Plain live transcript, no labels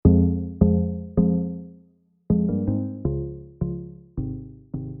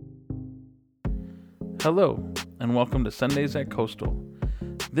Hello, and welcome to Sundays at Coastal.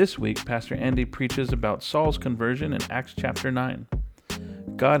 This week, Pastor Andy preaches about Saul's conversion in Acts chapter 9.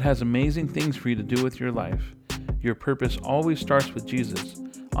 God has amazing things for you to do with your life. Your purpose always starts with Jesus,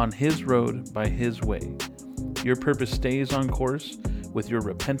 on His road, by His way. Your purpose stays on course with your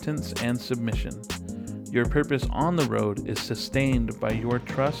repentance and submission. Your purpose on the road is sustained by your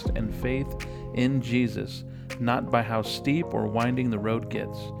trust and faith in Jesus, not by how steep or winding the road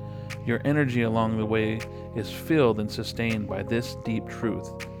gets. Your energy along the way is filled and sustained by this deep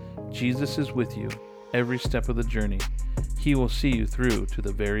truth. Jesus is with you every step of the journey. He will see you through to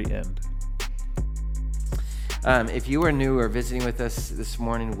the very end. If you are new or visiting with us this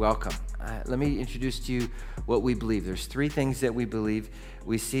morning, welcome. Let me introduce to you what we believe. There's three things that we believe.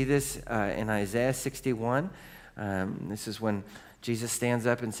 We see this in Isaiah 61. This is when Jesus stands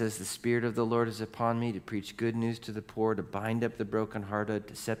up and says, "The Spirit of the Lord is upon me to preach good news to the poor, to bind up the brokenhearted,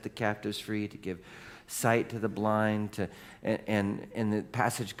 to set the captives free, to give sight to the blind." And the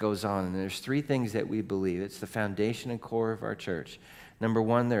passage goes on. And there's three things that we believe. It's the foundation and core of our church. Number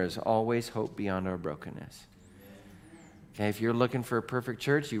one, there is always hope beyond our brokenness. Okay, if you're looking for a perfect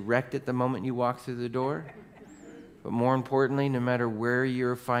church, you wrecked it the moment you walked through the door. But more importantly, no matter where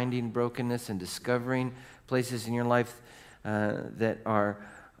you're finding brokenness and discovering places in your life that are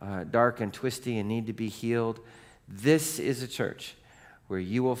dark and twisty and need to be healed, this is a church where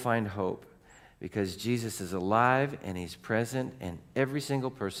you will find hope because Jesus is alive and He's present and every single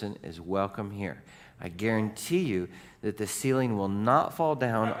person is welcome here. I guarantee you that the ceiling will not fall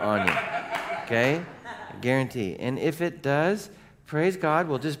down on you, okay? I guarantee. And if it does, praise God,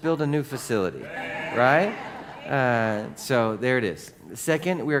 we'll just build a new facility, right? So there it is.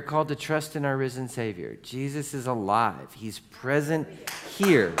 Second, we are called to trust in our risen Savior. Jesus is alive. He's present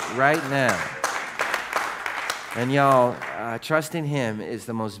here, right now. And y'all, trusting Him is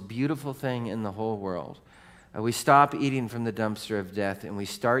the most beautiful thing in the whole world. We stop eating from the dumpster of death and we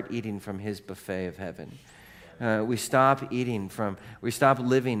start eating from His buffet of heaven. We stop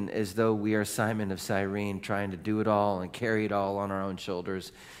living as though we are Simon of Cyrene, trying to do it all and carry it all on our own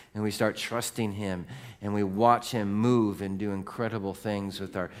shoulders. And we start trusting Him, and we watch Him move and do incredible things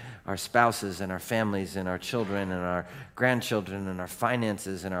with our spouses and our families and our children and our grandchildren and our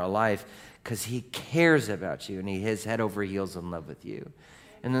finances and our life, because He cares about you and He is head over heels in love with you.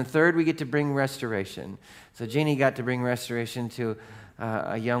 And then third, we get to bring restoration. So Jeannie got to bring restoration to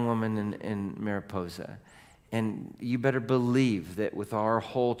a young woman in Mariposa. And you better believe that with our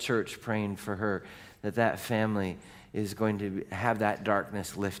whole church praying for her, that family is going to have that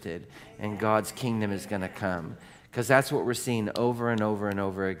darkness lifted and God's kingdom is going to come. Because that's what we're seeing over and over and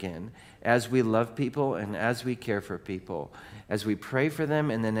over again. As we love people and as we care for people, as we pray for them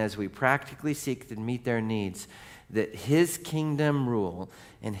and then as we practically seek to meet their needs, that His kingdom rule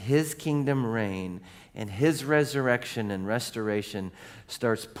and His kingdom reign and His resurrection and restoration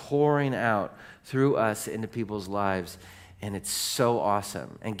starts pouring out through us into people's lives. And it's so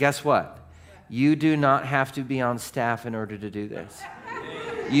awesome. And guess what? You do not have to be on staff in order to do this.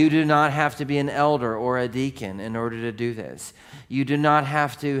 You do not have to be an elder or a deacon in order to do this. You do not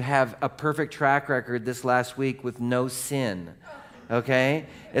have to have a perfect track record this last week with no sin. Okay?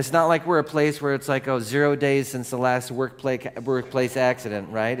 It's not like we're a place where it's like, 0 days since the last workplace accident,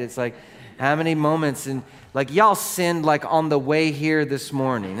 right? It's like, how many moments? And like, y'all sinned like on the way here this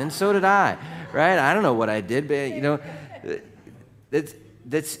morning. And so did I, right? I don't know what I did, but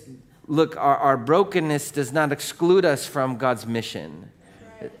that's look, our brokenness does not exclude us from God's mission.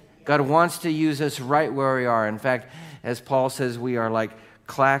 God wants to use us right where we are. In fact, as Paul says, we are like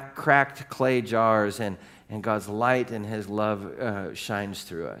cracked clay jars, and God's light and His love shines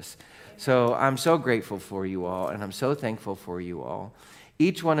through us. So I'm so grateful for you all, and I'm so thankful for you all.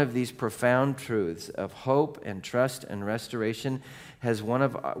 Each one of these profound truths of hope and trust and restoration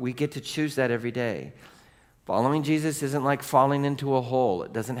we get to choose that every day. Following Jesus isn't like falling into a hole.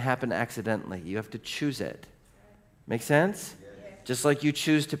 It doesn't happen accidentally. You have to choose it. Make sense? Just like you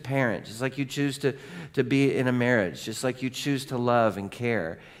choose to parent, just like you choose to be in a marriage, just like you choose to love and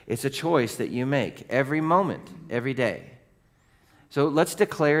care. It's a choice that you make every moment, every day. So let's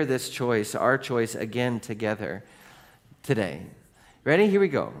declare this choice, our choice, again together today. Ready? Here we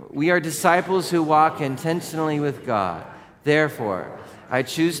go. We are disciples who walk intentionally with God. Therefore, I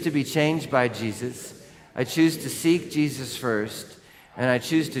choose to be changed by Jesus. I choose to seek Jesus first, and I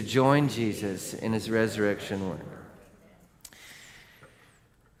choose to join Jesus in His resurrection work.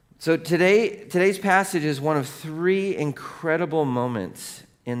 So today's passage is one of three incredible moments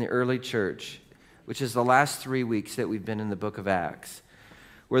in the early church, which is the last 3 weeks that we've been in the book of Acts,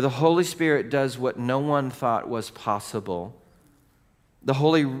 where the Holy Spirit does what no one thought was possible The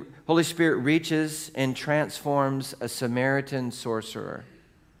Holy Spirit reaches and transforms a Samaritan sorcerer.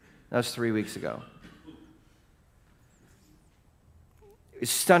 That was 3 weeks ago.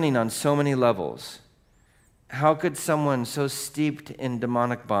 It's stunning on so many levels. How could someone so steeped in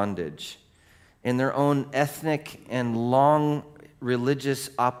demonic bondage, in their own ethnic and long religious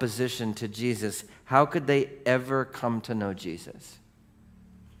opposition to Jesus, how could they ever come to know Jesus?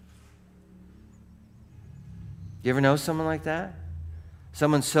 You ever know someone like that?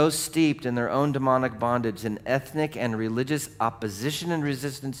 Someone so steeped in their own demonic bondage, in ethnic and religious opposition and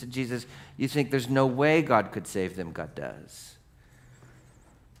resistance to Jesus, you think there's no way God could save them. God does.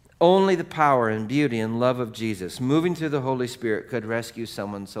 Only the power and beauty and love of Jesus, moving through the Holy Spirit, could rescue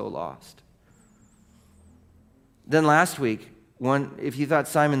someone so lost. Then last week, if you thought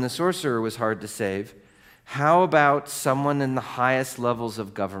Simon the sorcerer was hard to save, how about someone in the highest levels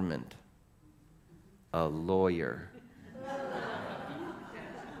of government? A lawyer.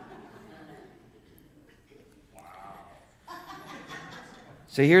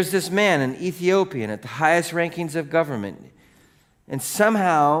 So here's this man, an Ethiopian, at the highest rankings of government. And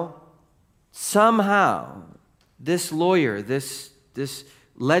somehow, this lawyer, this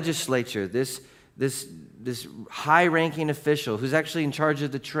legislature, this high-ranking official who's actually in charge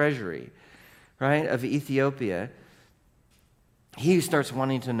of the treasury, right, of Ethiopia, he starts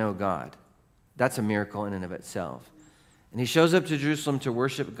wanting to know God. That's a miracle in and of itself. And he shows up to Jerusalem to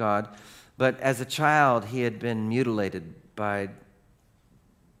worship God, but as a child, he had been mutilated when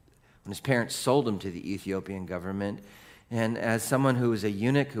his parents sold him to the Ethiopian government. And as someone who was a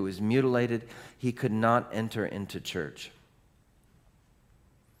eunuch, who was mutilated, he could not enter into church.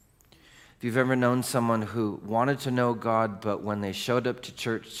 If you've ever known someone who wanted to know God, but when they showed up to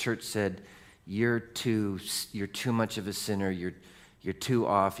church, church said, you're too much of a sinner, you're too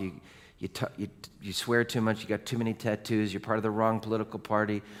off, you swear too much, you got too many tattoos, you're part of the wrong political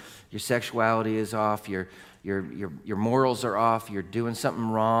party, your sexuality is off, your morals are off, you're doing something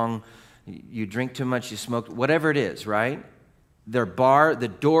wrong, you drink too much, you smoke, whatever it is, right?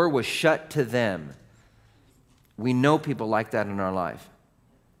 The door was shut to them. We know people like that in our life.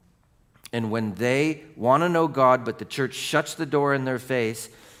 And when they want to know God, but the church shuts the door in their face,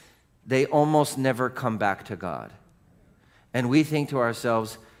 they almost never come back to God. And we think to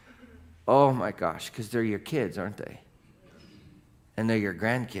ourselves, oh my gosh, because they're your kids, aren't they? And they're your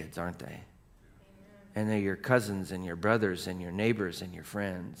grandkids, aren't they? And they're your cousins and your brothers and your neighbors and your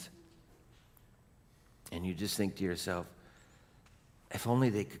friends. And you just think to yourself, if only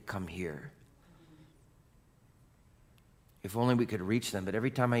they could come here. If only we could reach them. But every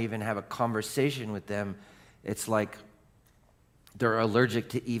time I even have a conversation with them, it's like they're allergic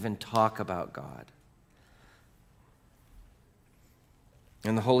to even talk about God.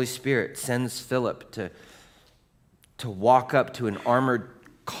 And the Holy Spirit sends Philip to walk up to an armored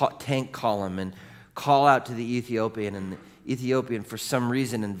tank column and call out to the Ethiopian. And the Ethiopian, for some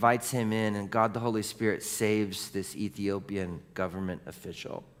reason, invites him in, and God the Holy Spirit saves this Ethiopian government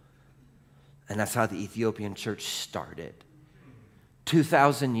official. And that's how the Ethiopian church started.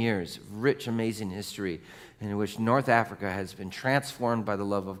 2,000 years, rich, amazing history in which North Africa has been transformed by the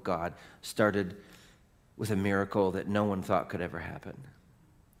love of God, started with a miracle that no one thought could ever happen.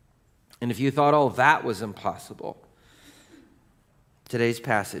 And if you thought all that was impossible, today's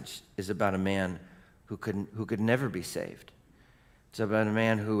passage is about a man who could never be saved. It's about a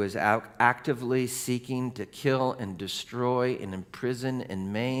man who is actively seeking to kill and destroy and imprison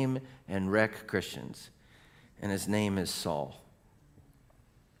and maim and wreck Christians. And his name is Saul.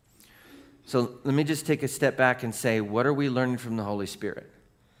 So let me just take a step back and say, what are we learning from the Holy Spirit?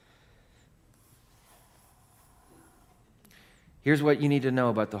 Here's what you need to know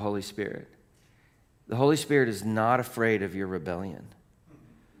about the Holy Spirit. The Holy Spirit is not afraid of your rebellion.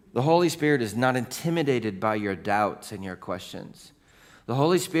 The Holy Spirit is not intimidated by your doubts and your questions. The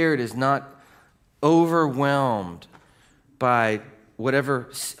Holy Spirit is not overwhelmed by whatever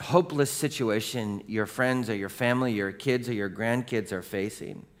hopeless situation your friends or your family, your kids or your grandkids are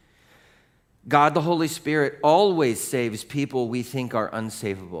facing. God, the Holy Spirit, always saves people we think are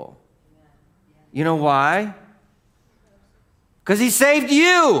unsavable. You know why? Because he saved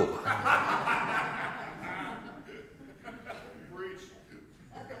you.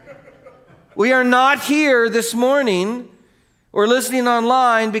 We are not here this morning or listening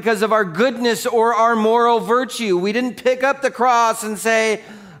online because of our goodness or our moral virtue. We didn't pick up the cross and say,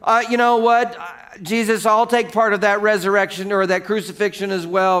 you know what, Jesus, I'll take part of that resurrection or that crucifixion as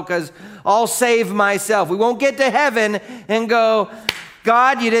well because I'll save myself. We won't get to heaven and go,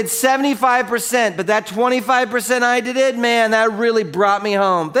 God, you did 75%, but that 25% I did, man, that really brought me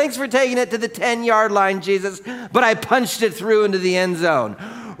home. Thanks for taking it to the 10-yard line, Jesus, but I punched it through into the end zone.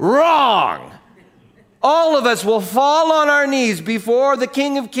 Wrong. All of us will fall on our knees before the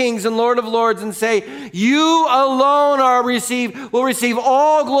King of Kings and Lord of Lords and say, you alone will receive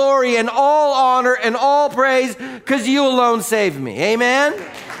all glory and all honor and all praise because you alone saved me. Amen?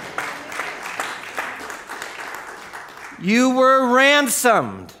 You were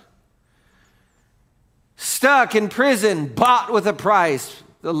ransomed, stuck in prison, bought with a price,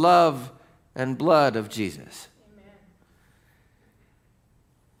 the love and blood of Jesus. Amen.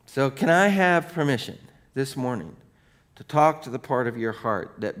 So can I have permission this morning to talk to the part of your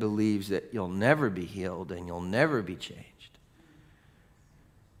heart that believes that you'll never be healed and you'll never be changed?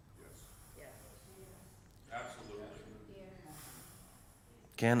 Yes. Absolutely.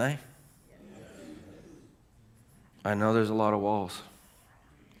 Can I? I know there's a lot of walls.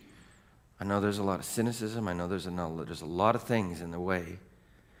 I know there's a lot of cynicism. I know there's a lot of things in the way.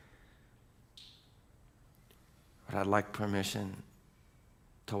 But I'd like permission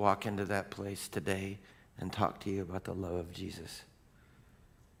to walk into that place today and talk to you about the love of Jesus.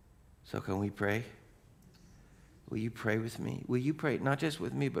 So can we pray? Will you pray with me? Will you pray, not just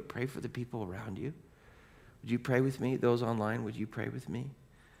with me, but pray for the people around you? Would you pray with me? Those online, would you pray with me?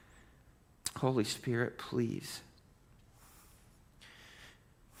 Holy Spirit, please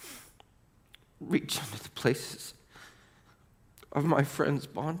reach into the places of my friends'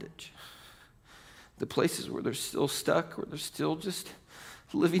 bondage, the places where they're still stuck, where they're still just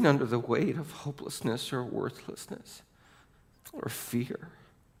living under the weight of hopelessness or worthlessness or fear,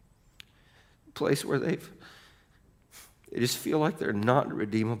 a place where they just feel like they're not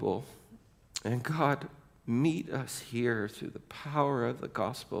redeemable. And God, meet us here through the power of the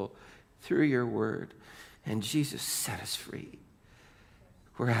gospel, through your word, and Jesus, set us free.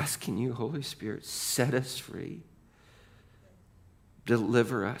 We're asking you, Holy Spirit, set us free.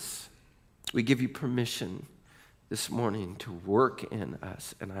 Deliver us. We give you permission this morning to work in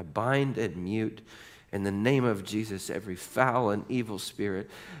us. And I bind and mute in the name of Jesus every foul and evil spirit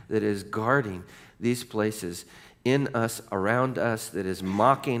that is guarding these places in us, around us, that is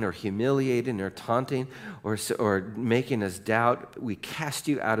mocking or humiliating or taunting or making us doubt. We cast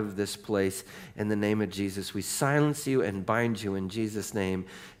you out of this place in the name of Jesus. We silence you and bind you in Jesus' name.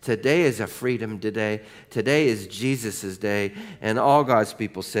 Today is a freedom day. Today is Jesus' day. And all God's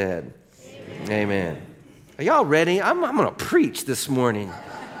people said, Amen. Are y'all ready? I'm going to preach this morning.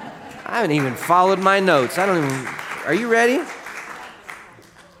 I haven't even followed my notes. Are you ready?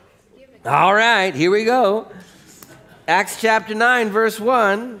 All right, here we go. Acts chapter 9, verse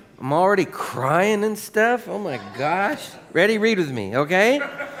 1. I'm already crying and stuff. Oh my gosh. Ready? Read with me, okay?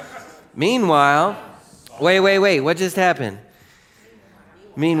 Meanwhile, wait. What just happened?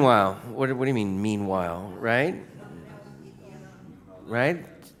 Meanwhile. What do you mean, meanwhile, right? Right?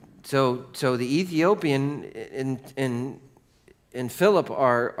 So the Ethiopian in Philip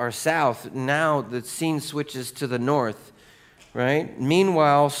are south. Now the scene switches to the north. Right?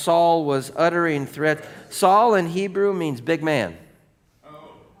 Meanwhile, Saul was uttering threats. Saul in Hebrew means big man.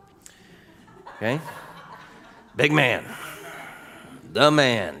 Okay? Big man. The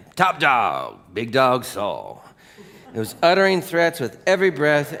man. Top dog. Big dog Saul. He was uttering threats with every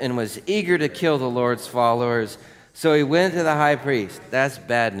breath and was eager to kill the Lord's followers. So he went to the high priest. That's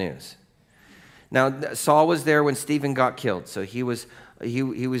bad news. Now, Saul was there when Stephen got killed. So he was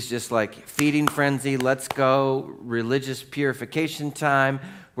just like feeding frenzy. Let's go. Religious purification time.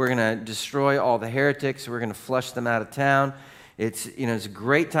 We're going to destroy all the heretics. We're going to flush them out of town. It's a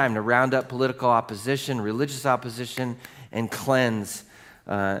great time to round up political opposition, religious opposition, and cleanse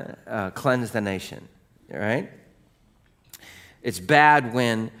the nation. All right? It's bad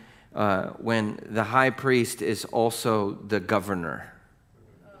when the high priest is also the governor.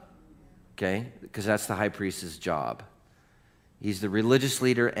 Okay? Because that's the high priest's job. He's the religious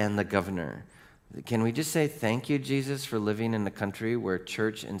leader and the governor. Can we just say thank you, Jesus, for living in a country where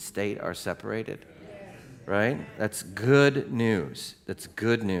church and state are separated? Yes. Right? That's good news. That's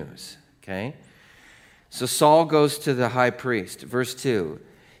good news. Okay? So Saul goes to the high priest. Verse 2.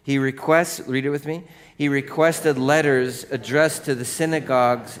 He requests, read it with me. He requested letters addressed to the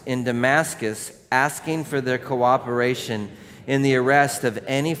synagogues in Damascus asking for their cooperation in the arrest of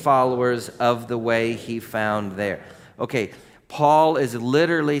any followers of the way he found there. Okay. Paul is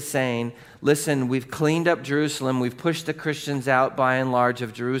literally saying, listen, we've cleaned up Jerusalem. We've pushed the Christians out by and large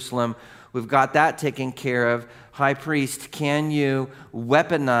of Jerusalem. We've got that taken care of. High priest, can you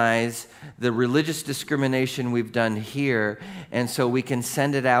weaponize the religious discrimination we've done here, and so we can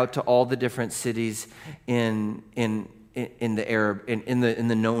send it out to all the different cities in the Arab in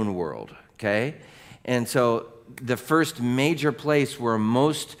the known world. Okay, and so the first major place where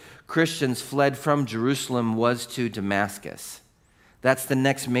most Christians fled from Jerusalem was to Damascus. That's the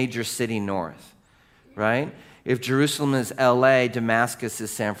next major city north, right? If Jerusalem is LA, Damascus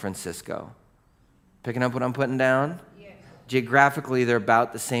is San Francisco. Picking up what I'm putting down? Yes. Geographically, they're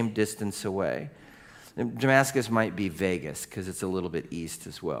about the same distance away. Damascus might be Vegas because it's a little bit east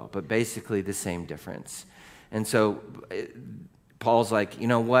as well, but basically the same difference. And so Paul's like, you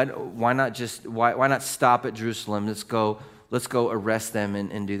know what? Why not stop at Jerusalem? Let's go arrest them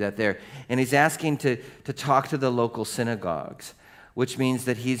and do that there. And he's asking to talk to the local synagogues, which means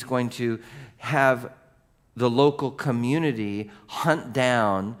that he's going to have the local community hunt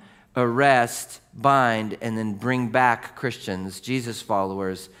down, arrest, bind, and then bring back Christians, Jesus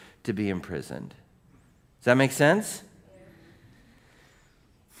followers, to be imprisoned. Does that make sense?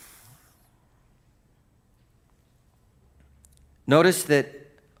 Notice that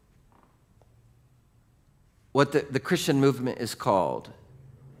what the Christian movement is called.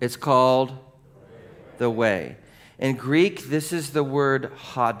 It's called the way. In Greek, this is the word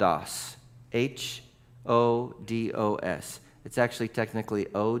hodos, H-O-D-O-S. It's actually technically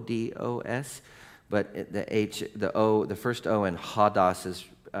O-D-O-S, but the first O in hodos is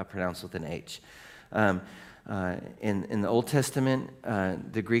pronounced with an H. In the Old Testament,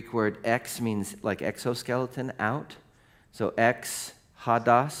 the Greek word ex means like exoskeleton, out. So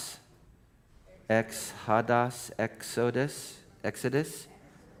exodus,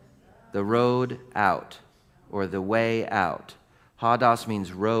 the road out, or the way out. Hodos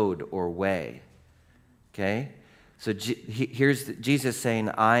means road or way. Okay? So here's Jesus saying,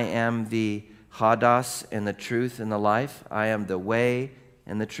 I am the hodos and the truth and the life. I am the way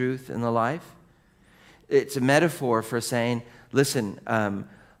and the truth and the life. It's a metaphor for saying, listen,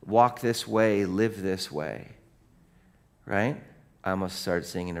 walk this way, live this way. Right? I almost started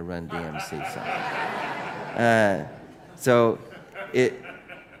singing a Run DMC song.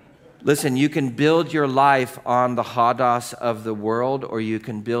 Listen, you can build your life on the hodos of the world, or you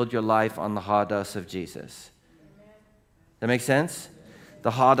can build your life on the hodos of Jesus. That make sense? The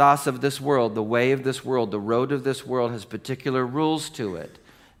hodos of this world, the way of this world, the road of this world has particular rules to it.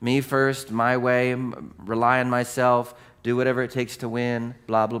 Me first, my way, rely on myself, do whatever it takes to win,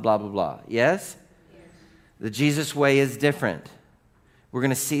 blah, blah, blah, blah, blah. Yes? The Jesus way is different. We're going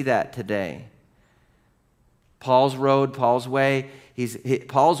to see that today. Paul's road, Paul's way,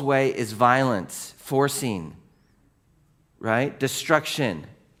 Paul's way is violence, forcing, right? Destruction.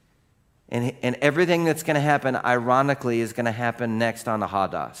 And everything that's going to happen, ironically, is going to happen next on the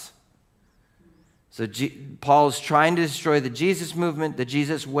hodos. So Paul's trying to destroy the Jesus movement, the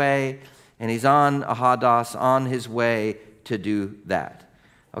Jesus way, and he's on a hodos, on his way to do that.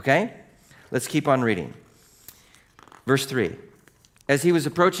 Okay? Let's keep on reading. Verse 3. As he was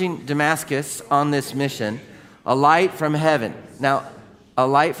approaching Damascus on this mission, a light from heaven. Now, a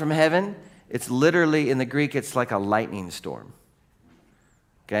light from heaven, it's literally, in the Greek, it's like a lightning storm.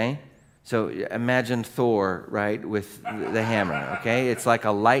 Okay? So imagine Thor, right, with the hammer, okay? It's like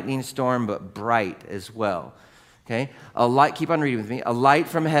a lightning storm, but bright as well, okay? A light, keep on reading with me. A light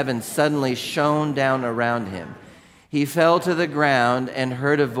from heaven suddenly shone down around him. He fell to the ground and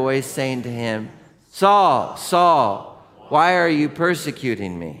heard a voice saying to him, Saul, Saul, why are you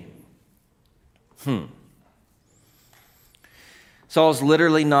persecuting me? Saul's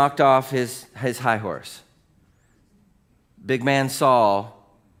literally knocked off his high horse. Big man Saul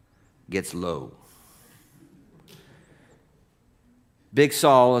gets low. Big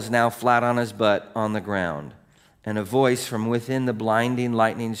Saul is now flat on his butt on the ground, and a voice from within the blinding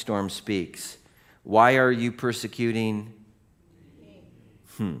lightning storm speaks. Why are you persecuting?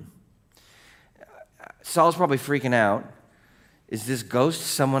 Saul's probably freaking out. Is this ghost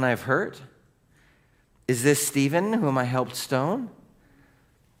someone I've hurt? Is this Stephen, whom I helped stone,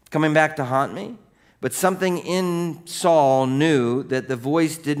 coming back to haunt me? But something in Saul knew that the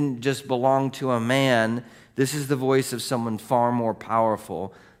voice didn't just belong to a man. This is the voice of someone far more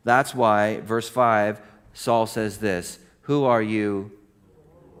powerful. That's why, verse 5, Saul says this, Who are you,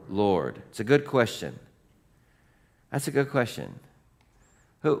 Lord? It's a good question. That's a good question.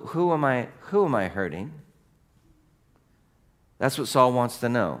 Who am I hurting? That's what Saul wants to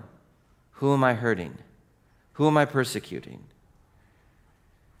know. Who am I hurting? Who am I persecuting?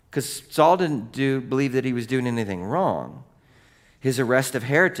 Because Saul didn't believe that he was doing anything wrong. His arrest of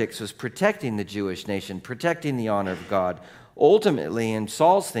heretics was protecting the Jewish nation, protecting the honor of God. Ultimately, in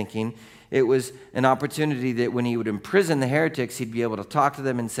Saul's thinking, it was an opportunity that when he would imprison the heretics, he'd be able to talk to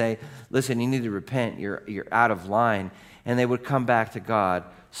them and say, listen, you need to repent, you're out of line. And they would come back to God.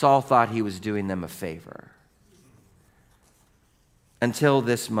 Saul thought he was doing them a favor. until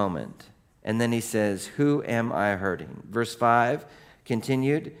this moment. And then he says, who am I hurting? Verse 5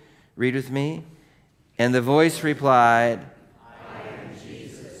 continued. Read with me. And the voice replied, I am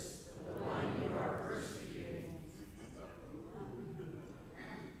Jesus, the one you are persecuting.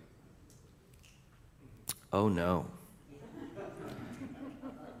 Oh no.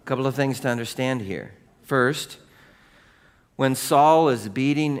 A couple of things to understand here. First, when Saul is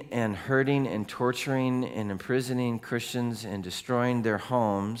beating and hurting and torturing and imprisoning Christians and destroying their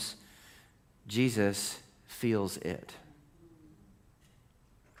homes, Jesus feels it.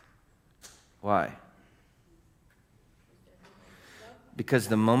 Why? Because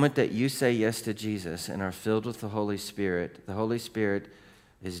the moment that you say yes to Jesus and are filled with the Holy Spirit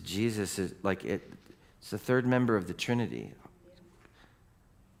is Jesus, it's the third member of the Trinity,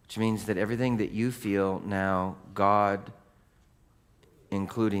 which means that everything that you feel now, God,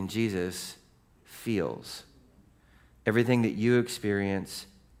 including Jesus, feels. Everything that you experience,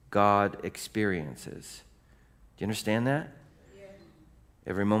 God experiences. Do you understand that? Yeah.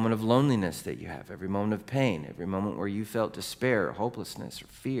 Every moment of loneliness that you have, every moment of pain, every moment where you felt despair, or hopelessness, or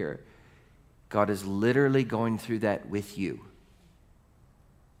fear, God is literally going through that with you.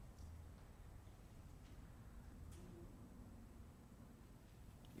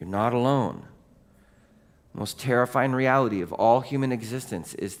 You're not alone. The most terrifying reality of all human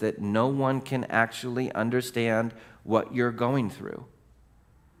existence is that no one can actually understand what you're going through.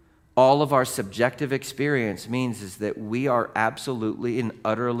 All of our subjective experience means is that we are absolutely and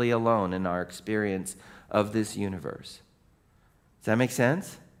utterly alone in our experience of this universe. Does that make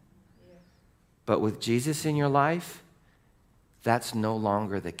sense? Yeah. But with Jesus in your life, that's no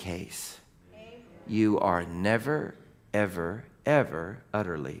longer the case. Amen. You are never, ever, ever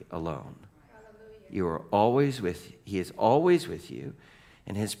utterly alone. He is always with you,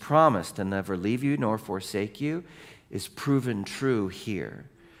 and his promise to never leave you nor forsake you is proven true here.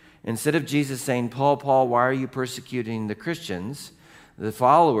 Instead of Jesus saying, Paul, why are you persecuting the Christians, the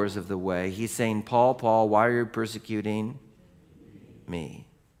followers of the way, he's saying, Paul, why are you persecuting me?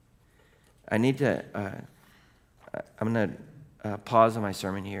 I'm going to pause on my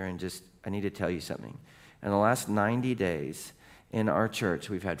sermon here and I need to tell you something. In the last 90 days, in our church,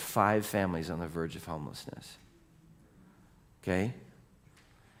 we've had 5 families on the verge of homelessness. Okay?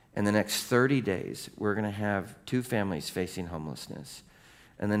 In the next 30 days, we're going to have 2 families facing homelessness.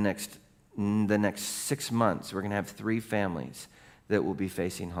 And the next 6 months, we're going to have 3 families that will be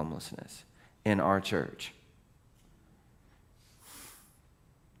facing homelessness in our church.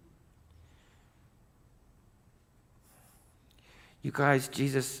 You guys,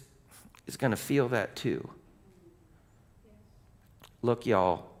 Jesus is going to feel that too. Look,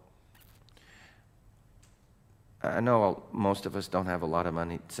 y'all, I know most of us don't have a lot of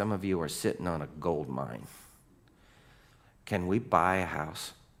money. Some of you are sitting on a gold mine. Can we buy a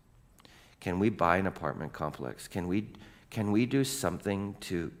house? Can we buy an apartment complex? Can we do something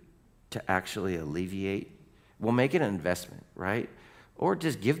to actually alleviate? We'll make it an investment, right? Or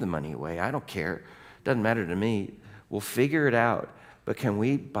just give the money away. I don't care. Doesn't matter to me. We'll figure it out. But can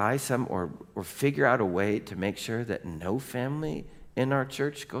we buy some or figure out a way to make sure that no family in our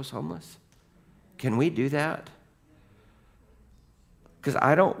church goes homeless? Can we do that? Because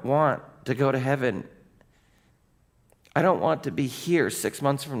I don't want to go to heaven. I don't want to be here 6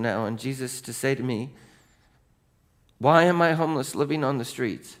 months from now and Jesus to say to me, why am I homeless living on the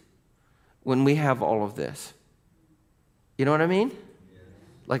streets when we have all of this? You know what I mean?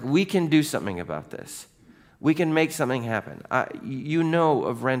 Like, we can do something about this. We can make something happen. You know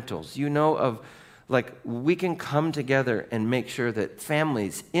of rentals. You know of, we can come together and make sure that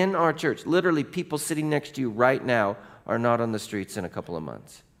families in our church, literally people sitting next to you right now, are not on the streets in a couple of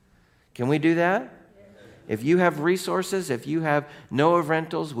months. Can we do that? Yes. If you have resources, if you know of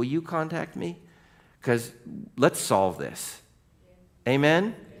rentals, will you contact me? Because let's solve this. Yes. Amen?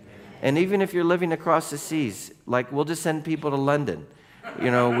 Amen? And even if you're living across the seas, we'll just send people to London,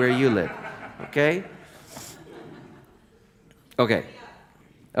 where you live. Okay? Okay.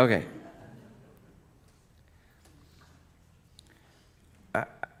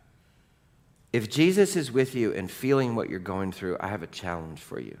 If Jesus is with you and feeling what you're going through, I have a challenge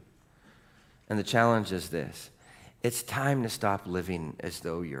for you. And the challenge is this. It's time to stop living as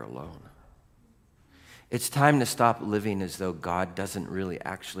though you're alone. It's time to stop living as though God doesn't really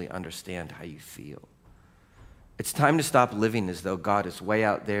actually understand how you feel. It's time to stop living as though God is way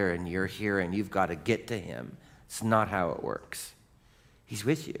out there and you're here and you've got to get to him. It's not how it works. He's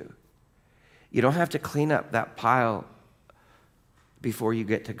with you. You don't have to clean up that pile before you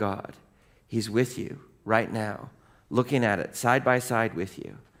get to God. He's with you right now, looking at it side by side with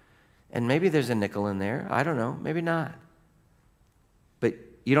you. And maybe there's a nickel in there. I don't know. Maybe not.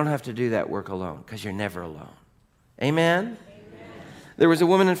 you don't have to do that work alone because you're never alone. Amen? There was a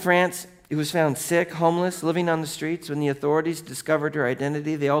woman in France who was found sick, homeless, living on the streets. When the authorities discovered her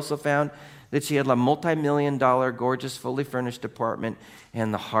identity, they also found that she had a multi-million-dollar, gorgeous, fully furnished apartment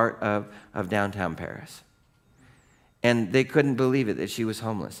in the heart of downtown Paris. And they couldn't believe it, that she was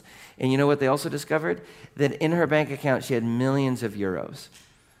homeless. And you know what they also discovered? That in her bank account, she had millions of euros.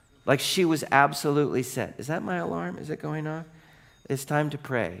 Like she was absolutely set. Is that my alarm? Is it going off? It's time to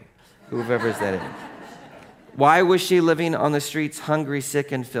pray, whoever's that is. Why was she living on the streets, hungry,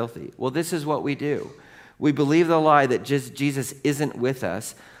 sick, and filthy? Well, this is what we do. We believe the lie that Jesus isn't with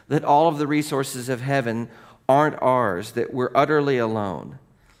us, that all of the resources of heaven aren't ours, that we're utterly alone.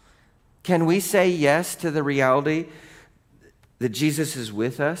 Can we say yes to the reality that Jesus is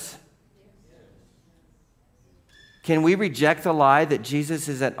with us? Can we reject the lie that Jesus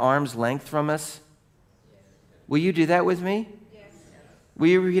is at arm's length from us? Will you do that with me? Will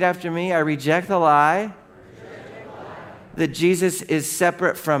you repeat after me? I reject the lie that Jesus is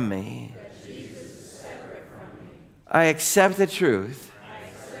separate from me. I accept the truth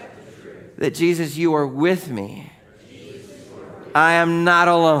that Jesus, you are with me. I am not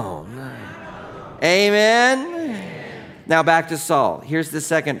alone. Amen. Now back to Saul. Here's the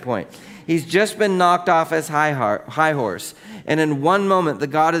second point. He's just been knocked off his high horse. And in one moment, the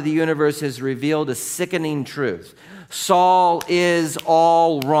God of the universe has revealed a sickening truth. Saul is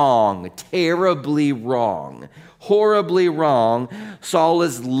all wrong, terribly wrong, horribly wrong. Saul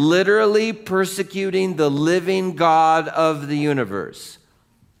is literally persecuting the living God of the universe.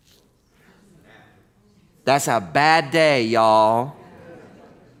 That's a bad day, y'all.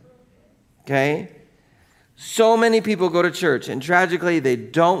 Okay? So many people go to church, and tragically, they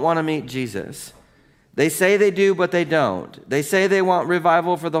don't want to meet Jesus. They say they do, but they don't. They say they want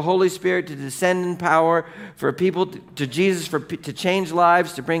revival for the Holy Spirit to descend in power, for people to Jesus, to change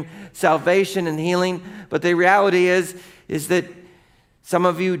lives, to bring salvation and healing. But the reality is that some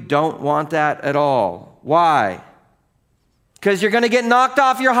of you don't want that at all. Why? Because you're going to get knocked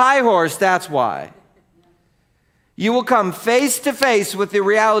off your high horse, that's why. You will come face to face with the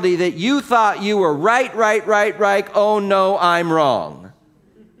reality that you thought you were right. Oh no, I'm wrong.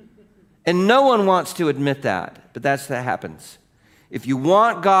 And no one wants to admit that, but that happens. If you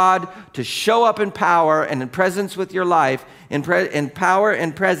want God to show up in power and in presence with your life, in power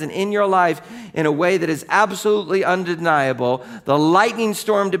and present in your life in a way that is absolutely undeniable, the lightning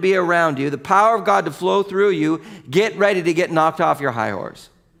storm to be around you, the power of God to flow through you, get ready to get knocked off your high horse.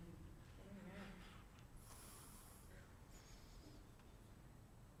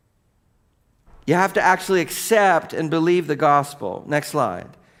 You have to actually accept and believe the gospel. Next slide.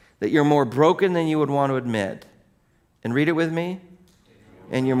 That you're more broken than you would want to admit. And read it with me.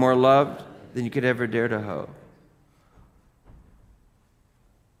 And you're more loved than you could ever dare to hope.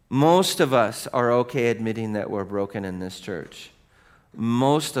 Most of us are okay admitting that we're broken in this church.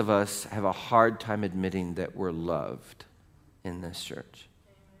 Most of us have a hard time admitting that we're loved in this church.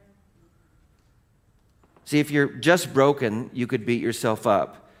 See, if you're just broken, you could beat yourself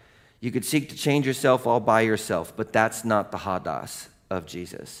up. You could seek to change yourself all by yourself, but that's not the hadas of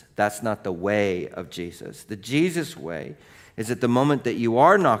Jesus. That's not the way of Jesus. The Jesus way is at the moment that you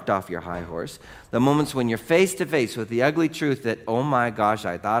are knocked off your high horse, the moments when you're face to face with the ugly truth that, oh my gosh,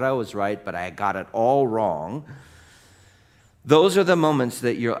 I thought I was right, but I got it all wrong. Those are the moments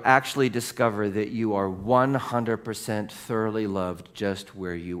that you'll actually discover that you are 100% thoroughly loved just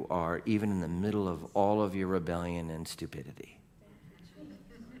where you are, even in the middle of all of your rebellion and stupidity.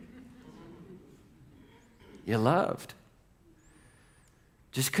 You're loved.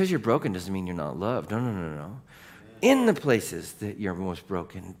 Just because you're broken doesn't mean you're not loved. No. In the places that you're most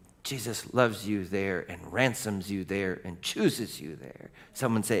broken, Jesus loves you there and ransoms you there and chooses you there.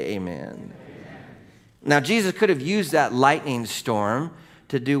 Someone say amen. Now, Jesus could have used that lightning storm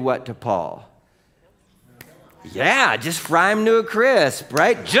to do what to Paul? Yeah, just fry him to a crisp,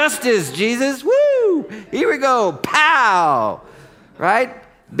 right? Justice, Jesus. Woo! Here we go. Pow! Right?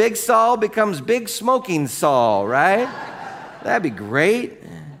 Big Saul becomes Big Smoking Saul, right? That'd be great.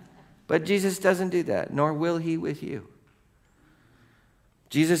 But Jesus doesn't do that, nor will he with you.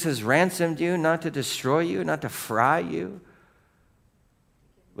 Jesus has ransomed you not to destroy you, not to fry you,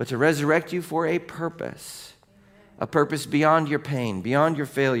 but to resurrect you for a purpose. A purpose beyond your pain, beyond your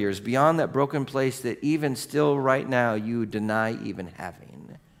failures, beyond that broken place that even still right now you deny even having.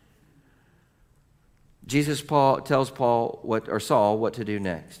 Jesus tells Saul what to do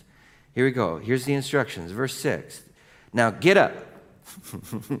next. Here we go. Here's the instructions. Verse 6. Now get up.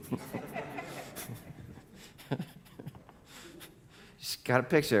 Just got to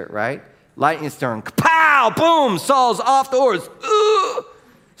picture it, right? Lightning storm. Pow! Boom! Saul's off the horse.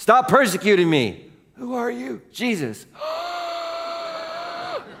 Stop persecuting me. Who are you? Jesus.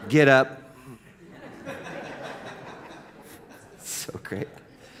 Get up. So great.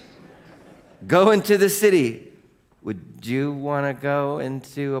 Go into the city. Would you want to go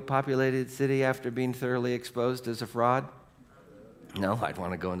into a populated city after being thoroughly exposed as a fraud? No, I'd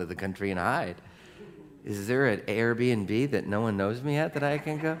want to go into the country and hide. Is there an Airbnb that no one knows me at that I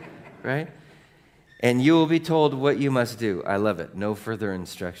can go? Right? And you will be told what you must do. I love it. No further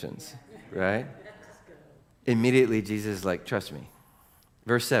instructions. Right? Immediately, Jesus is like, trust me.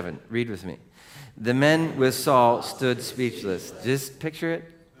 Verse 7, read with me. The men with Saul stood speechless. Just picture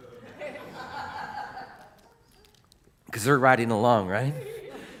it. Because they're riding along, right?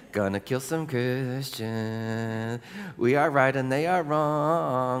 Gonna kill some Christians. We are right and they are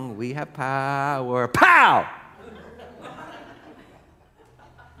wrong. We have power. Pow!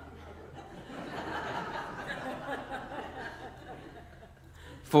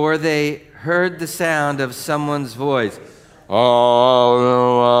 For they heard the sound of someone's voice.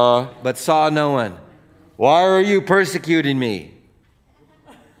 But saw no one. Why are you persecuting me?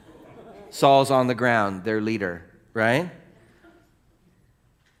 Saul's on the ground, their leader, right?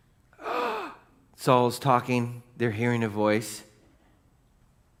 Saul's talking, they're hearing a voice.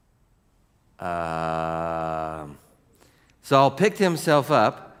 Saul picked himself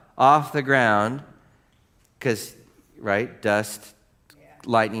up off the ground, because, right, dust,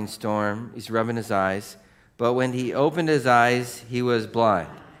 lightning storm, he's rubbing his eyes. But when he opened his eyes, he was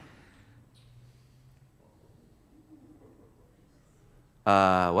blind.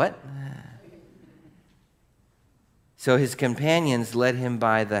 What? So his companions led him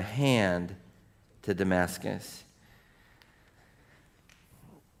by the hand to Damascus.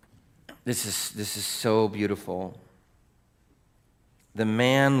 This is so beautiful. The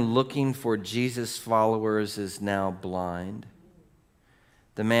man looking for Jesus' followers is now blind.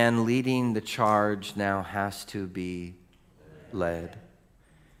 The man leading the charge now has to be led.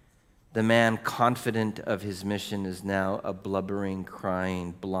 The man confident of his mission is now a blubbering,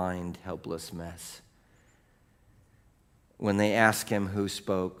 crying, blind, helpless mess. When they ask him who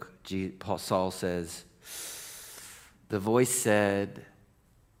spoke, Saul says, the voice said,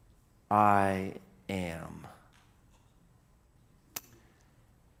 I am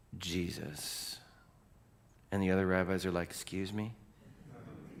Jesus. And the other rabbis are like, excuse me?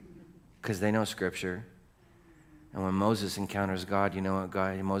 Because they know Scripture. And when Moses encounters God, you know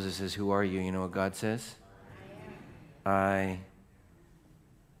what Moses says, who are you? You know what God says? I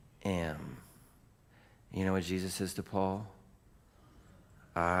am. You know what Jesus says to Paul?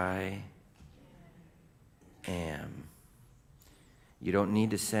 I am. You don't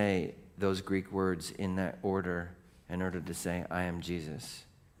need to say those Greek words in that order in order to say, I am Jesus.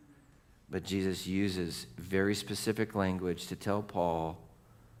 But Jesus uses very specific language to tell Paul,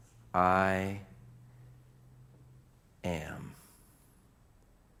 I am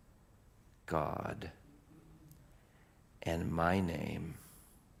God, and my name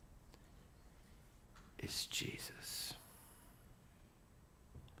is Jesus.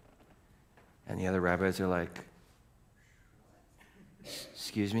 And the other rabbis are like,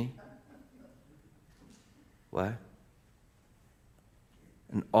 excuse me? What?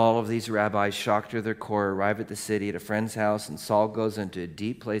 And all of these rabbis, shocked to their core, arrive at the city at a friend's house, and Saul goes into a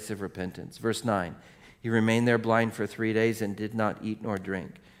deep place of repentance. Verse 9, he remained there blind for 3 days and did not eat nor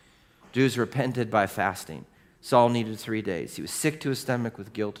drink. Jews repented by fasting. Saul needed 3 days. He was sick to his stomach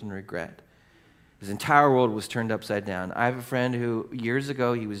with guilt and regret. His entire world was turned upside down. I have a friend who, years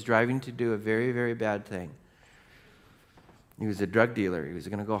ago, he was driving to do a very, very bad thing. He was a drug dealer. He was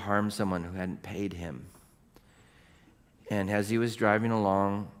going to go harm someone who hadn't paid him. And as he was driving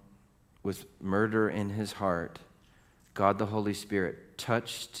along with murder in his heart, God the Holy Spirit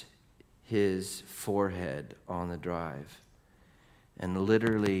touched his forehead on the drive. And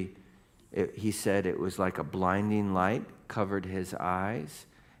literally, he said it was like a blinding light covered his eyes,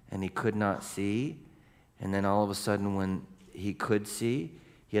 and he could not see. And then all of a sudden, when he could see,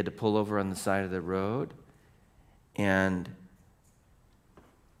 he had to pull over on the side of the road. And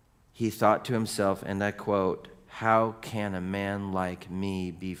he thought to himself, and I quote, how can a man like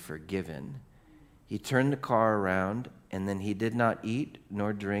me be forgiven? He turned the car around, and then he did not eat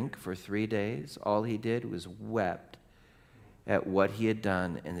nor drink for 3 days. All he did was wept at what he had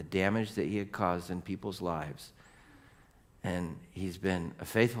done and the damage that he had caused in people's lives. And he's been a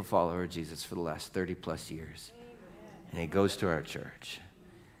faithful follower of Jesus for the last 30 plus years. And he goes to our church.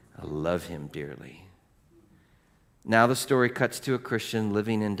 I love him dearly. Now the story cuts to a Christian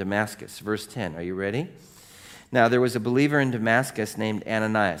living in Damascus. Verse 10, are you ready? Now, there was a believer in Damascus named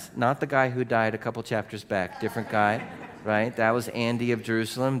Ananias, not the guy who died a couple chapters back, different guy. right? That was Andy of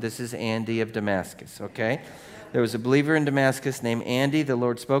Jerusalem. This is Andy of Damascus, okay? There was a believer in Damascus named Andy. The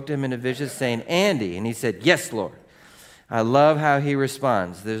Lord spoke to him in a vision saying, Andy. And he said, yes, Lord. I love how he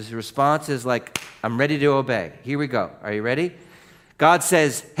responds. His response is like, I'm ready to obey. Here we go. Are you ready? God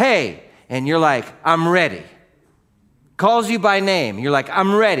says, hey. And you're like, I'm ready. Calls you by name. You're like,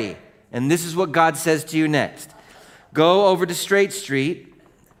 I'm ready. And this is what God says to you next. Go over to Straight Street.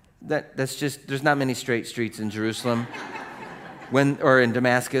 That's just, there's not many straight streets in Jerusalem. Or in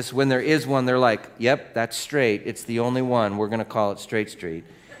Damascus. When there is one, they're like, yep, that's straight. It's the only one. We're going to call it Straight Street.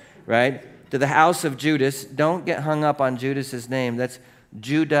 Right? To the house of Judas. Don't get hung up on Judas's name. That's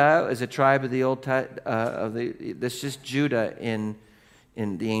Judah is a tribe of the old that's just Judah in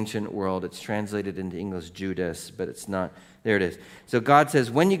the ancient world. It's translated into English Judas, but it's not. There it is. So God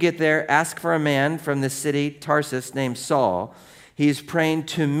says, when you get there, ask for a man from the city Tarsus named Saul. He's praying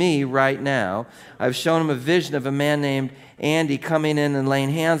to me right now. I've shown him a vision of a man named Andy coming in and laying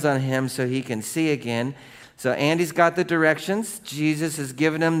hands on him so he can see again. So Andy's got the directions. Jesus has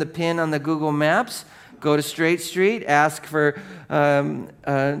given him the pin on the Google Maps. Go to Straight Street. Ask for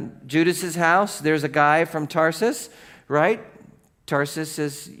Judas's house. There's a guy from Tarsus, right? Tarsus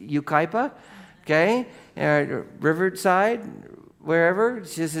is Ukaipa, okay? Riverside, wherever.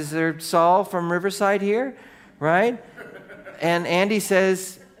 Is there Saul from Riverside here, right? And Andy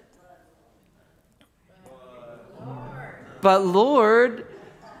says, but Lord,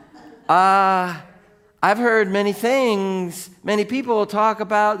 I've heard many things. Many people talk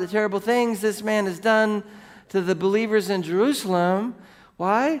about the terrible things this man has done to the believers in Jerusalem.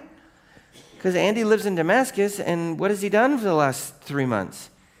 Why? Because Andy lives in Damascus, and what has he done for the last 3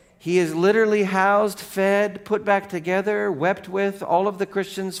 months? He has literally housed, fed, put back together, wept with all of the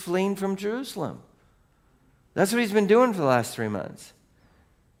Christians fleeing from Jerusalem. That's what he's been doing for the last 3 months.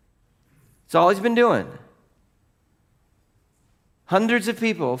 It's all he's been doing. Hundreds of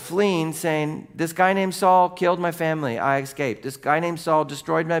people fleeing, saying, this guy named Saul killed my family, I escaped. This guy named Saul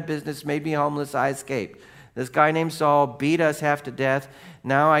destroyed my business, made me homeless, I escaped. This guy named Saul beat us half to death,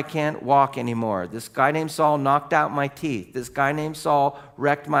 now I can't walk anymore. This guy named Saul knocked out my teeth. This guy named Saul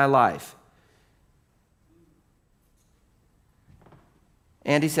wrecked my life.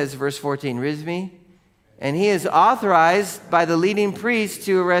 And he says, verse 14, Rizmi, and he is authorized by the leading priest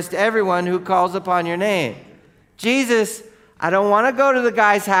to arrest everyone who calls upon your name. Jesus, I don't want to go to the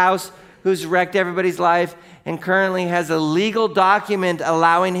guy's house who's wrecked everybody's life and currently has a legal document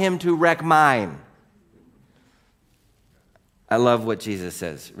allowing him to wreck mine. I love what Jesus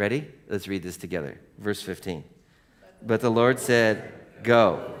says. Ready? Let's read this together. Verse 15. But the Lord said,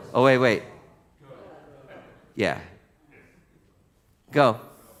 go. Oh, wait. Yeah. Go.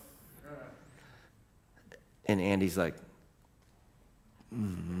 And Andy's like,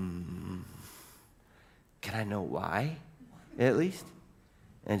 can I know why, at least?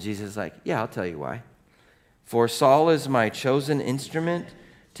 And Jesus is like, yeah, I'll tell you why. For Saul is my chosen instrument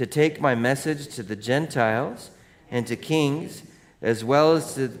to take my message to the Gentiles and to kings, as well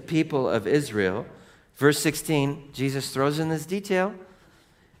as to the people of Israel. Verse 16, Jesus throws in this detail.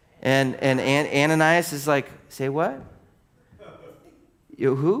 And Ananias is like, say what?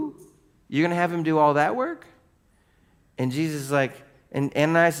 Who? You're going to have him do all that work? And Jesus is like, and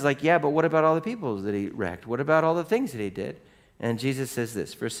Ananias is like, yeah, but what about all the people that he wrecked? What about all the things that he did? And Jesus says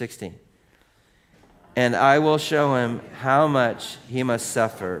this, verse 16. And I will show him how much he must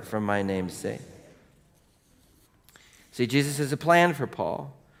suffer for my name's sake. See, Jesus has a plan for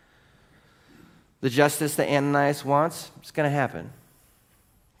Paul. The justice that Ananias wants, it's going to happen.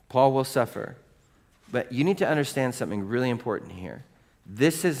 Paul will suffer. But you need to understand something really important here.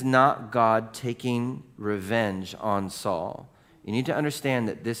 This is not God taking revenge on Saul. You need to understand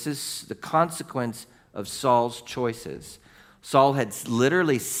that this is the consequence of Saul's choices. Saul had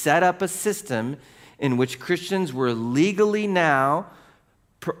literally set up a system in which Christians were legally now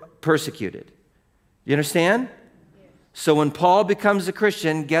persecuted. You understand? So when Paul becomes a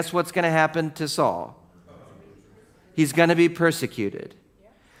Christian, guess what's going to happen to Saul? He's going to be persecuted.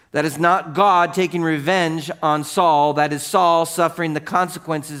 That is not God taking revenge on Saul. That is Saul suffering the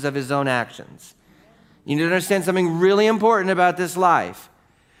consequences of his own actions. You need to understand something really important about this life.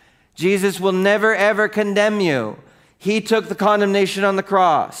 Jesus will never, ever condemn you. He took the condemnation on the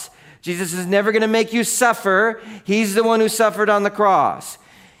cross. Jesus is never going to make you suffer. He's the one who suffered on the cross.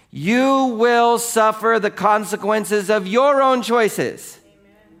 You will suffer the consequences of your own choices.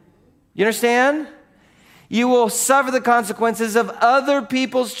 You understand? You will suffer the consequences of other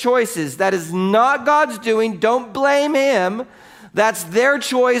people's choices. That is not God's doing. Don't blame him. That's their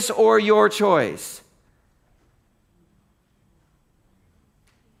choice or your choice.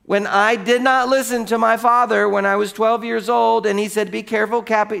 When I did not listen to my father when I was 12 years old, and he said, be careful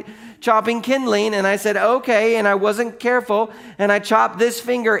chopping kindling, and I said, okay, and I wasn't careful, and I chopped this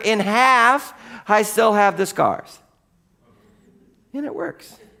finger in half, I still have the scars. And it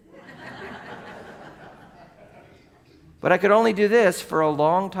works. But I could only do this for a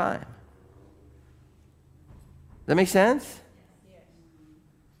long time. That make sense?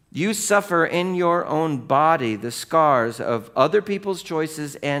 You suffer in your own body the scars of other people's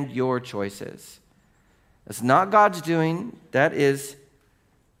choices and your choices. That's not God's doing. That's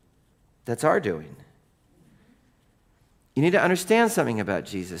our doing. You need to understand something about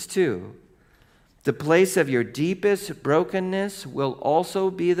Jesus, too. The place of your deepest brokenness will also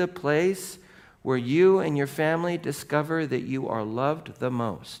be the place where you and your family discover that you are loved the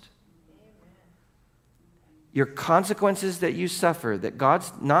most. Your consequences that you suffer, that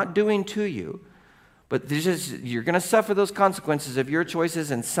God's not doing to you, but you're going to suffer those consequences of your choices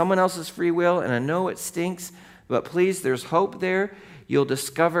and someone else's free will, and I know it stinks, but please, there's hope there. You'll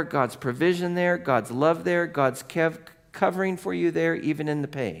discover God's provision there, God's love there, God's covering for you there, even in the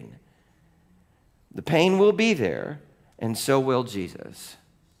pain. The pain will be there, and so will Jesus.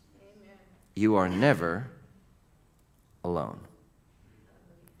 Amen. You are never alone.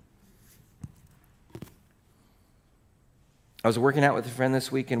 I was working out with a friend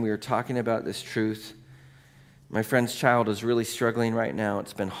this week, and we were talking about this truth. My friend's child is really struggling right now.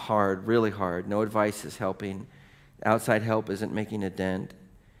 It's been hard, really hard. No advice is helping. Outside help isn't making a dent.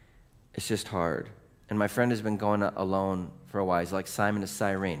 It's just hard. And my friend has been going alone for a while. He's like Simon the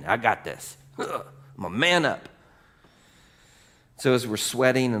Cyrene. I got this. I'm a man up. So as we're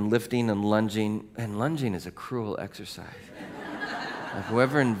sweating and lifting and lunging is a cruel exercise. Like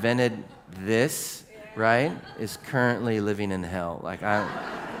whoever invented this, right, is currently living in hell. Like right?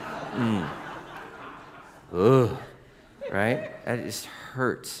 That just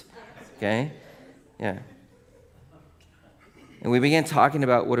hurts. Okay? Yeah. And we began talking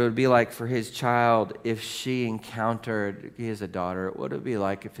about what it would be like for his child if he has a daughter, what it would be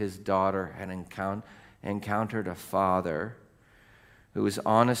like if his daughter had encountered a father who was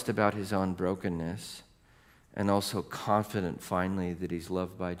honest about his own brokenness and also confident finally that he's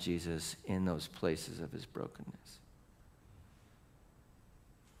loved by Jesus in those places of his brokenness.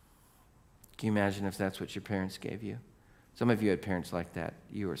 Can you imagine if that's what your parents gave you? Some of you had parents like that.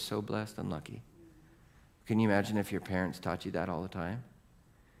 You are so blessed and lucky. Can you imagine if your parents taught you that all the time?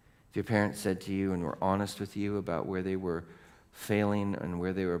 If your parents said to you and were honest with you about where they were failing and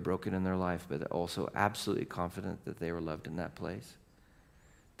where they were broken in their life, but also absolutely confident that they were loved in that place?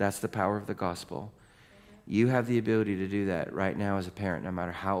 That's the power of the gospel. You have the ability to do that right now as a parent, no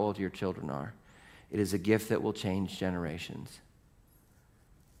matter how old your children are. It is a gift that will change generations.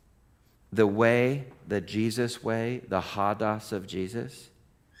 The way, the Jesus way, the Hadas of Jesus,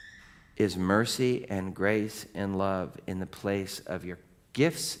 is mercy and grace and love in the place of your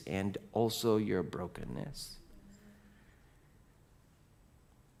gifts and also your brokenness.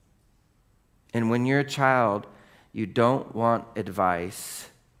 And when you're a child, you don't want advice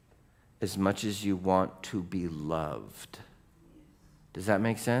as much as you want to be loved. Does that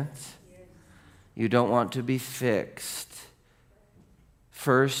make sense? You don't want to be fixed.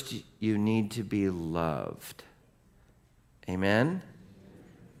 First, you need to be loved. Amen?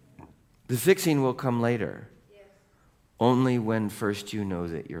 The fixing will come later. Only when first you know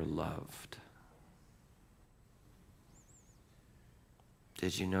that you're loved.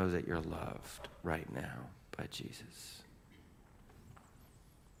 Did you know that you're loved right now by Jesus?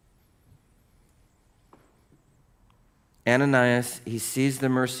 Ananias, he sees the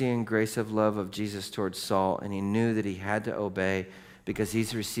mercy and grace of love of Jesus towards Saul, and he knew that he had to obey because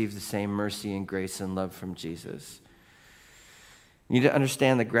he's received the same mercy and grace and love from Jesus. You need to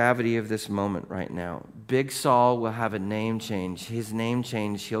understand the gravity of this moment right now. Big Saul will have a name change. His name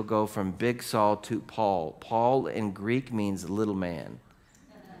change, he'll go from Big Saul to Paul. Paul in Greek means little man.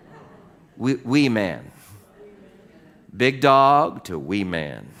 Wee man. Big dog to wee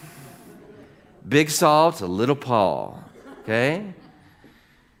man. Big Saul to little Paul. Okay?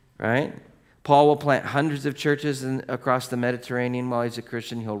 Right? Paul will plant hundreds of churches across the Mediterranean while he's a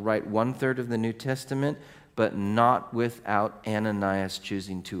Christian. He'll write 1/3 of the New Testament, but not without Ananias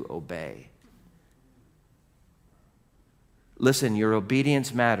choosing to obey. Listen, your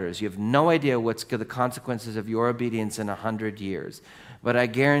obedience matters. You have no idea what's the consequences of your obedience in 100 years. But I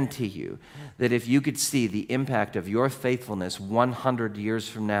guarantee you that if you could see the impact of your faithfulness 100 years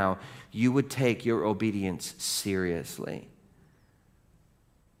from now, you would take your obedience seriously.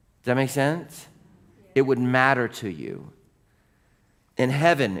 Does that make sense? It would matter to you. In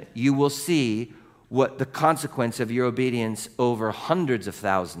heaven, you will see what the consequence of your obedience over hundreds of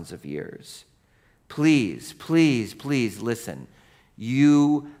thousands of years. Please, please, please listen.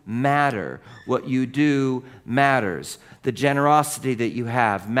 You matter. What you do matters. The generosity that you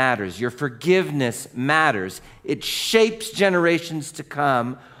have matters. Your forgiveness matters. It shapes generations to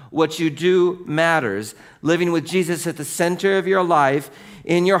come. What you do matters. Living with Jesus at the center of your life,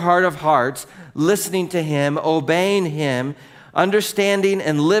 in your heart of hearts, listening to him, obeying him, understanding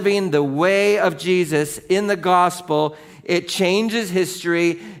and living the way of Jesus in the gospel, it changes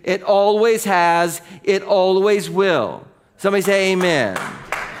history. It always has. It always will. Somebody say amen.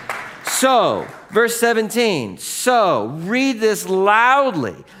 So, verse 17. So, read this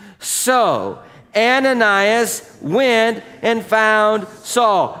loudly. So, Ananias went and found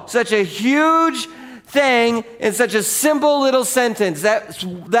Saul. Such a huge thing in such a simple little sentence.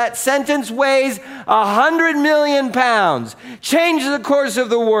 That sentence weighs 100 million pounds. Changed the course of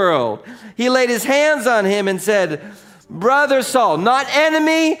the world. He laid his hands on him and said, Brother Saul, not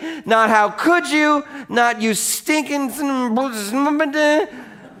enemy, not how could you, not you stinking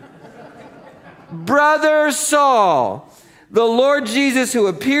Brother Saul, the Lord Jesus who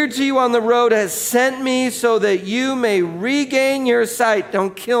appeared to you on the road has sent me so that you may regain your sight,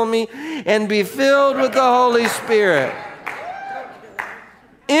 don't kill me, and be filled with the Holy Spirit.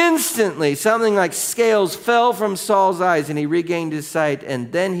 Instantly, something like scales fell from Saul's eyes and he regained his sight, and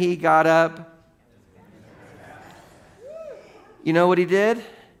then he got up. You know what he did?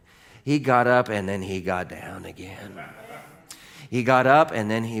 He got up and then he got down again. He got up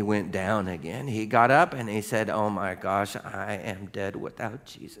and then he went down again. He got up and he said, oh my gosh, I am dead without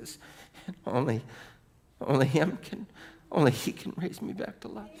Jesus. And only he can raise me back to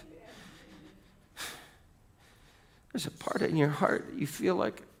life. There's a part in your heart that you feel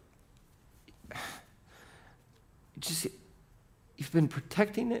like you've been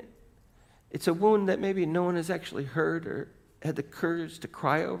protecting it. It's a wound that maybe no one has actually heard or had the courage to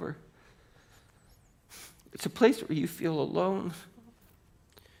cry over. It's a place where you feel alone.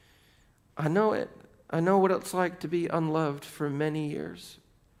 I know it. I know what it's like to be unloved for many years.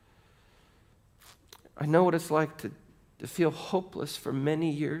 I know what it's like to feel hopeless for many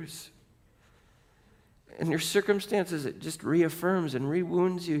years. And your circumstances, it just reaffirms and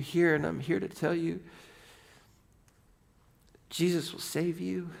re-wounds you here. And I'm here to tell you, Jesus will save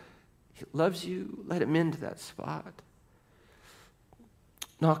you. He loves you. Let him into that spot.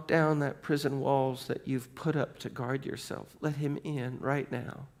 Knock down that prison walls that you've put up to guard yourself. Let him in right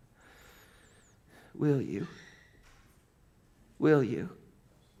now. Will you? Will you?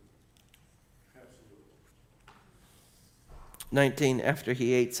 19, after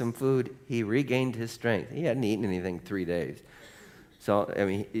he ate some food, he regained his strength. He hadn't eaten anything 3 days. So, I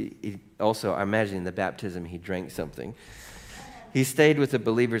mean, he also, I imagine in the baptism, he drank something. He stayed with the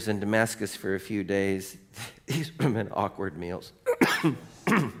believers in Damascus for a few days. These would have been awkward meals.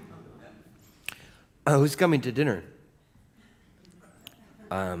 Who's coming to dinner?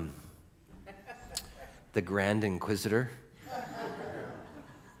 The Grand Inquisitor.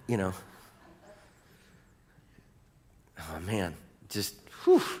 You know. Oh, man. Just,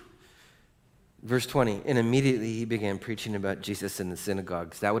 whew. Verse 20, and immediately he began preaching about Jesus in the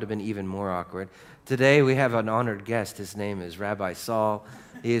synagogues. That would have been even more awkward. Today we have an honored guest. His name is Rabbi Saul.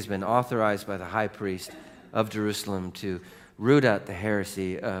 He has been authorized by the high priest of Jerusalem to root out the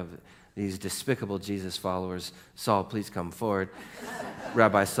heresy of these despicable Jesus followers. Saul, please come forward.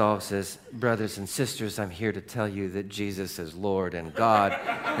 Rabbi Saul says, brothers and sisters, I'm here to tell you that Jesus is Lord and God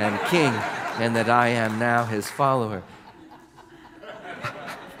and King, and that I am now his follower.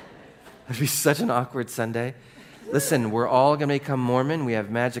 It'd be such an awkward Sunday. Listen, we're all going to become Mormon. We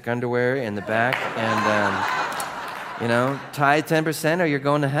have magic underwear in the back, and, tithe 10% or you're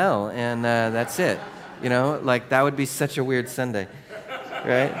going to hell, and that's it. That would be such a weird Sunday,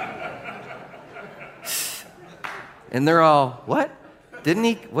 right? And they're all, what? Didn't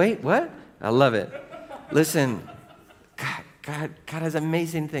he? Wait, what? I love it. Listen, God has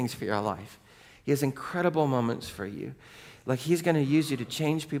amazing things for your life. He has incredible moments for you. Like he's going to use you to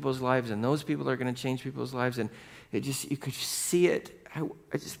change people's lives, and those people are going to change people's lives, and you could see it.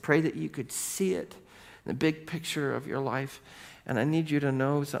 I just pray that you could see it in the big picture of your life. And I need you to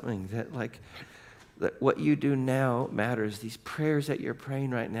know something, that what you do now matters. These prayers that you're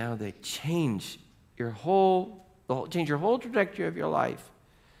praying right now, they change your whole trajectory of your life.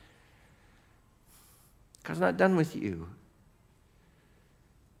 God's not done with you.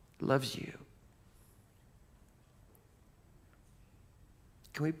 He loves you.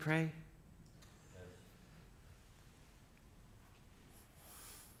 Can we pray?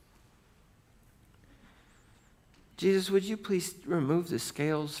 Jesus, would you please remove the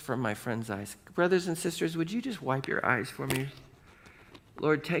scales from my friend's eyes? Brothers and sisters, would you just wipe your eyes for me?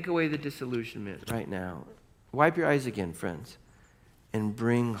 Lord, take away the disillusionment right now. Wipe your eyes again, friends, and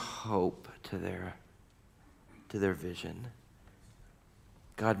bring hope to their vision.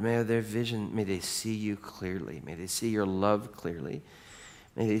 God, may their vision, may they see you clearly. May they see your love clearly.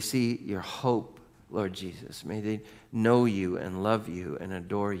 May they see your hope, Lord Jesus. May they know you and love you and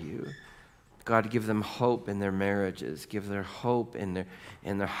adore you. God, give them hope in their marriages. Give them hope in their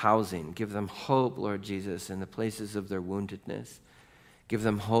housing. Give them hope, Lord Jesus, in the places of their woundedness. Give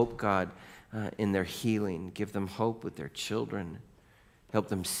them hope, God, in their healing. Give them hope with their children. Help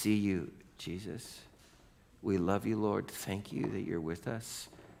them see you, Jesus. We love you, Lord. Thank you that you're with us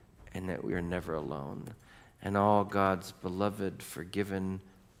and that we are never alone. And all God's beloved, forgiven,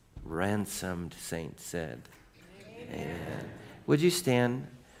 ransomed saints said, Amen. Would you stand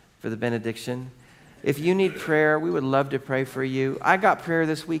for the benediction? If you need prayer, we would love to pray for you. I got prayer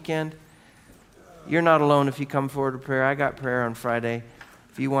this weekend. You're not alone if you come forward to prayer. I got prayer on Friday.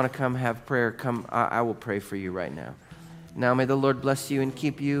 If you want to come have prayer, come. I will pray for you right now. Now may the Lord bless you and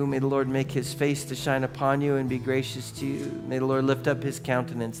keep you. May the Lord make his face to shine upon you and be gracious to you. May the Lord lift up his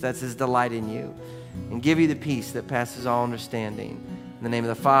countenance, that's his delight in you, and give you the peace that passes all understanding. In the name of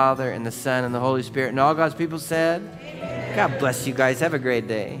the Father, and the Son, and the Holy Spirit, and all God's people said, Amen. God bless you guys. Have a great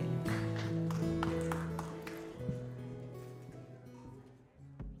day.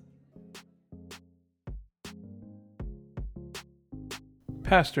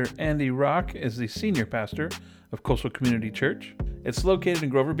 Pastor Andy Rock is the senior pastor of Coastal Community Church. It's located in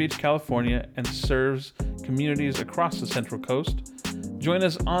Grover Beach, California, and serves communities across the Central Coast. Join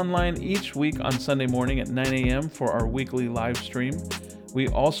us online each week on Sunday morning at 9 a.m. for our weekly live stream. We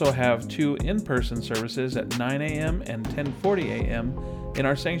also have 2 in-person services at 9 a.m. and 10:40 a.m. in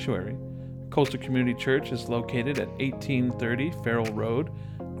our sanctuary. Coastal Community Church is located at 1830 Farrell Road,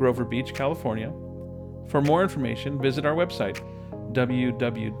 Grover Beach, California. For more information, visit our website,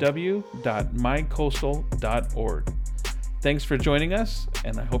 www.mycoastal.org. Thanks for joining us,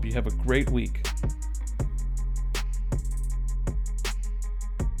 and I hope you have a great week.